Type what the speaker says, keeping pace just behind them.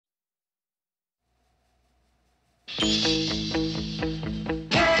Can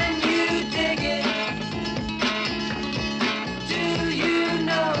you dig it? Do you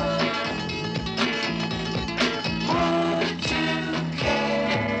know? Would you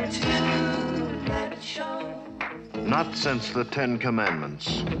care to let it show? Not since the Ten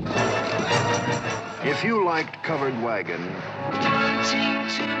Commandments. If you liked Covered Wagon, Wanting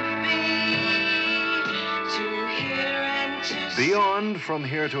to be, to hear and to see. Beyond From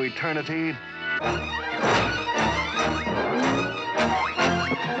Here to Eternity,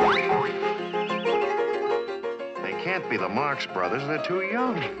 they can't be the Marx Brothers, they're too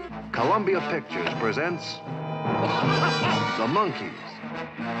young. Columbia Pictures presents the Monkees.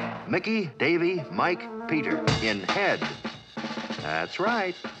 Micky, Davy, Mike, Peter in Head. That's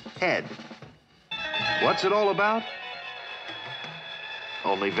right, Head. What's it all about?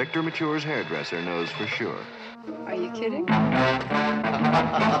 Only Victor Mature's hairdresser knows for sure. Are you kidding?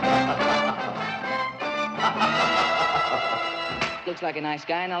 Looks like a nice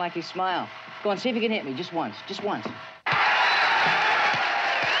guy, and I like his smile. Go on, see if you can hit me, just once, just once.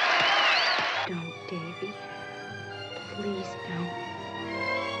 Don't, Davy. Please don't.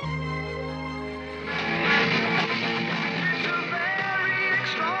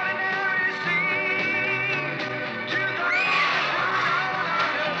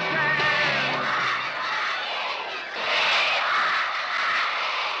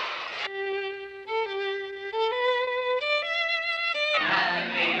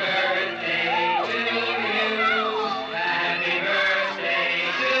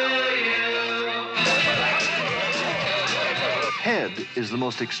 Head is the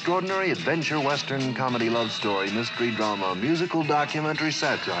most extraordinary adventure, western, comedy, love story, mystery, drama, musical, documentary,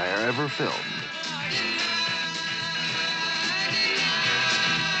 satire ever filmed.